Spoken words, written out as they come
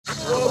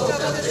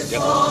this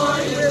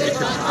morning with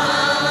my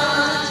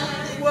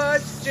mind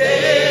was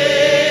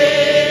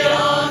stayed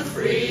on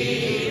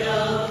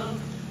freedom.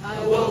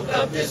 I woke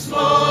up this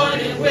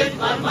morning with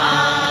my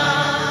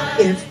mind.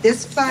 If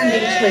this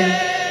funding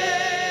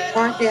cliff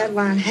or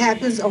deadline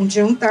happens on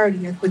June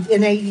 30th,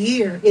 within a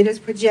year, it is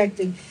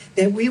projected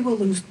that we will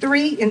lose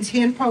 3 in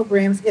 10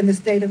 programs in the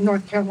state of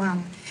North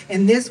Carolina.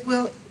 And this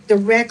will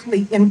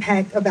directly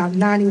impact about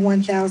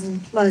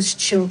 91,000 plus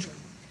children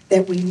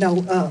that we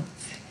know of.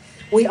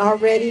 We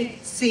already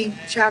see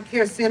child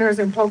care centers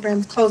and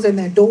programs closing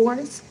their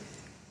doors.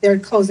 They're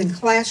closing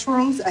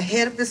classrooms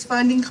ahead of this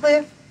funding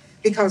cliff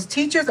because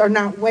teachers are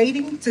not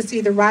waiting to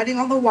see the writing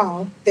on the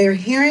wall. They're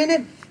hearing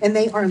it and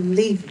they are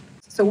leaving.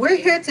 So we're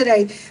here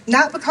today,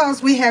 not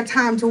because we have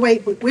time to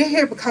wait, but we're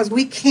here because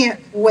we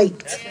can't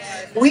wait.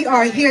 We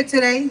are here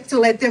today to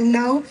let them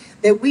know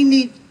that we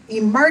need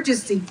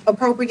emergency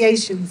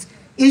appropriations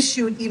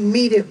issued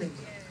immediately.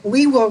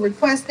 We will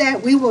request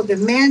that, we will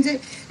demand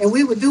it, and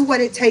we will do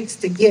what it takes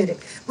to get it.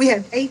 We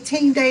have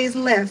 18 days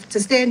left to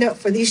stand up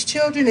for these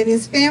children and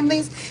these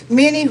families,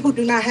 many who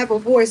do not have a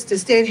voice to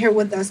stand here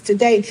with us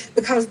today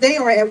because they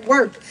are at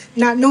work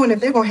not knowing if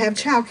they're going to have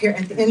child care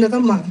at the end of the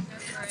month.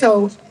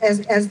 So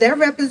as their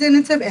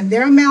representative and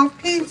their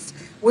mouthpiece,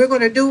 we're going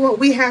to do what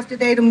we have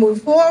today to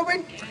move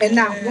forward and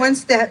not one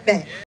step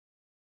back.